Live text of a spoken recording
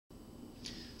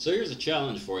So here's a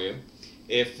challenge for you.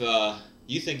 If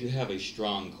you think you have a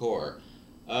strong core,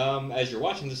 as you're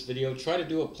watching this video, try to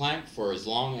do a plank for as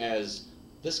long as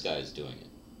this guy's doing it.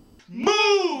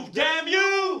 Move, damn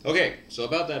you! Okay, so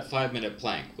about that 5-minute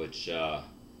plank, which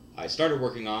I started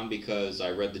working on because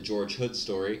I read the George Hood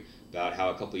story about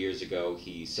how a couple years ago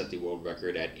he set the world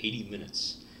record at 80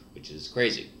 minutes, which is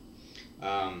crazy.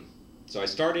 So I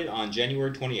started on January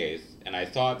 28th, and I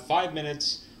thought 5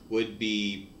 minutes would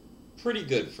be pretty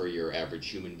good for your average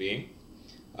human being.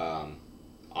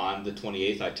 On the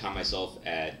 28th, I timed myself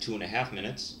at 2.5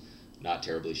 minutes, not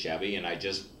terribly shabby, and I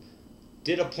just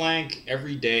did a plank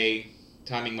every day,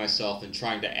 timing myself and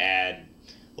trying to add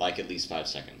like at least 5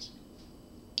 seconds.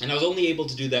 And I was only able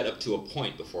to do that up to a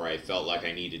point before I felt like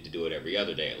I needed to do it every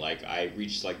other day. Like I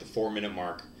reached like the 4-minute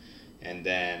mark, and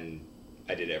then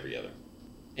I did every other.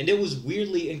 And it was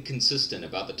weirdly inconsistent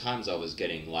about the times I was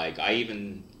getting. Like, I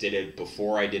even did it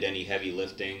before I did any heavy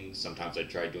lifting. Sometimes I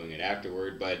tried doing it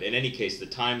afterward. But in any case, the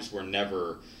times were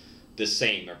never the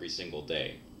same every single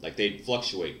day. Like, they'd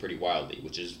fluctuate pretty wildly,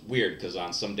 which is weird because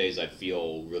on some days I'd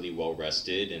feel really well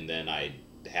rested, and then I'd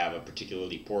have a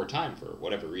particularly poor time for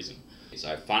whatever reason.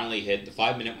 So I finally hit the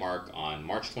 5-minute mark on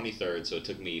March 23rd, so it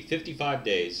took me 55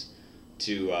 days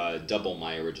to double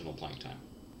my original plank time.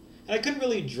 And I couldn't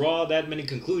really draw that many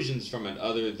conclusions from it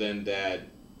other than that,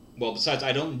 well, besides,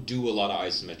 I don't do a lot of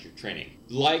isometric training.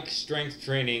 Like strength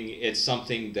training, it's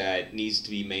something that needs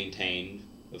to be maintained,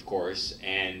 of course,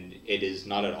 and it is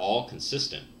not at all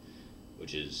consistent,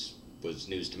 which was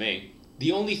news to me.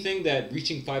 The only thing that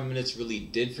reaching 5 minutes really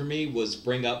did for me was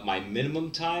bring up my minimum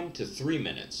time to 3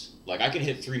 minutes. Like, I can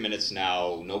hit 3 minutes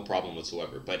now, no problem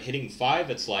whatsoever, but hitting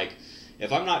 5, it's like,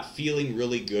 if I'm not feeling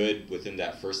really good within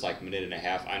that first like minute and a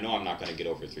half, I know I'm not going to get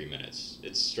over 3 minutes.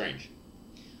 It's strange.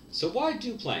 So why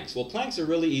do planks? Well, planks are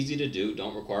really easy to do,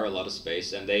 don't require a lot of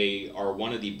space, and they are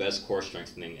one of the best core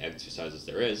strengthening exercises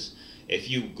there is. If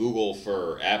you Google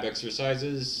for ab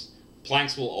exercises,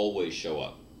 planks will always show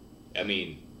up. I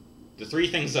mean, the 3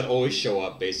 things that always show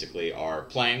up basically are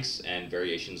planks and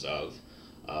variations of.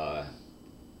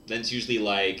 Then it's usually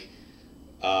like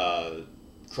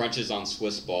crunches on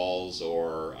Swiss balls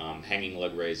or hanging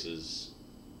leg raises.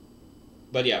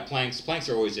 But yeah, planks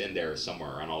are always in there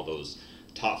somewhere on all those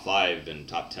top 5 and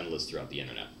top 10 lists throughout the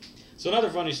internet. So another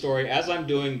funny story, as I'm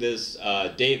doing this,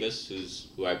 Davis,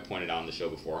 who I pointed out on the show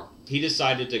before, he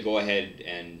decided to go ahead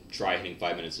and try hitting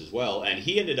 5 minutes as well, and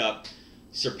he ended up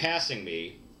surpassing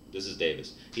me. This is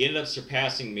Davis. He ended up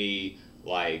surpassing me,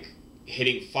 like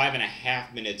hitting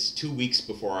 5.5 minutes 2 weeks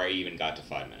before I even got to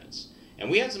 5 minutes. And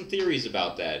we had some theories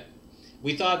about that.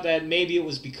 We thought that maybe it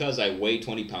was because I weigh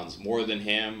 20 pounds more than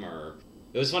him, or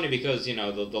it was funny because, you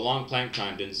know, the long plank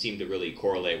time didn't seem to really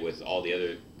correlate with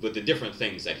with the different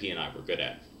things that he and I were good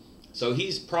at. So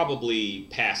he's probably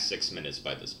past 6 minutes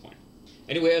by this point.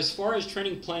 Anyway, as far as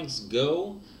training planks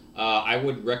go, I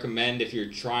would recommend, if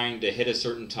you're trying to hit a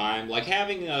certain time, like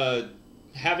having a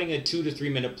 2 to 3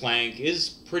 minute plank is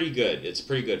pretty good. It's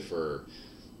pretty good for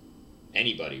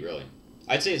anybody, really.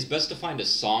 I'd say it's best to find a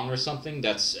song or something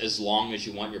that's as long as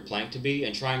you want your plank to be,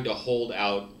 and trying to hold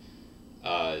out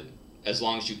as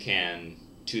long as you can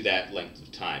to that length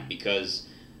of time, because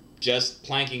just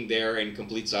planking there in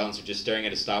complete silence or just staring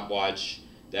at a stopwatch,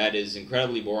 that is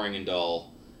incredibly boring and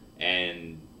dull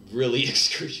and really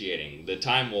excruciating. The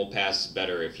time will pass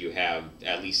better if you have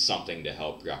at least something to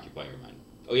help preoccupy your mind.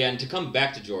 Oh yeah, and to come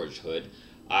back to George Hood,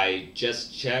 I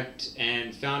just checked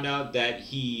and found out that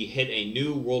he hit a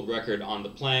new world record on the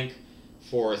plank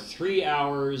for 3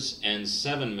 hours and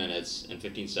 7 minutes and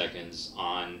 15 seconds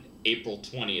on April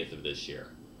 20th of this year.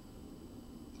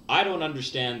 I don't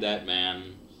understand that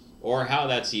man, or how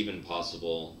that's even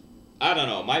possible. I don't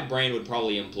know, my brain would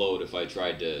probably implode if I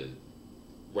tried to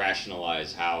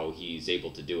rationalize how he's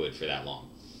able to do it for that long.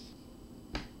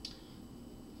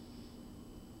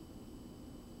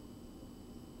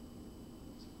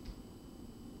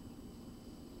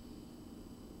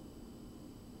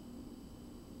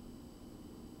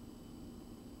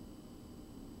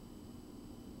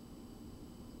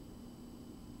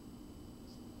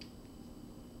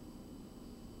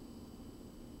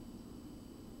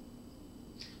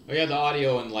 Oh yeah, the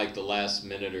audio in like the last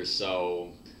minute or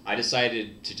so, I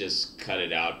decided to just cut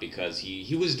it out because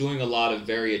he was doing a lot of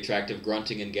very attractive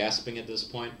grunting and gasping at this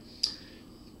point.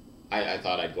 I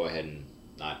thought I'd go ahead and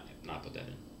not put that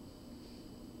in.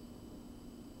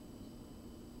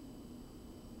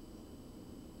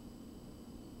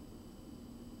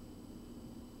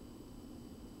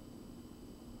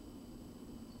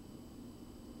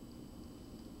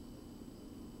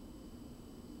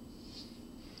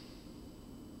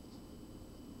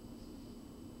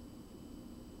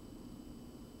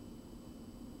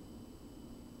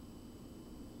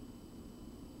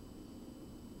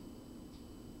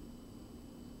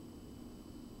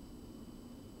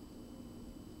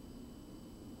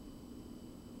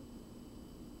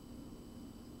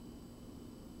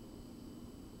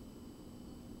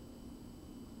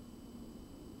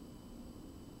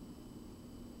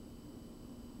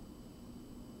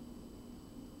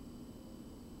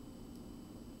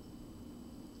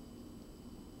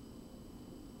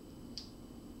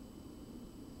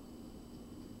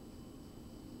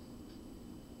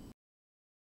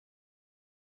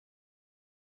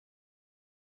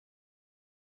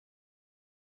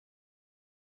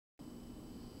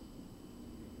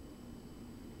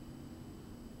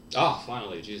 Oh,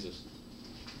 finally, Jesus.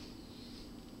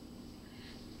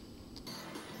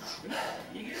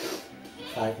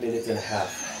 5 minutes and a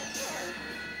half.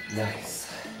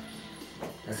 Nice.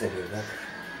 That's a new record.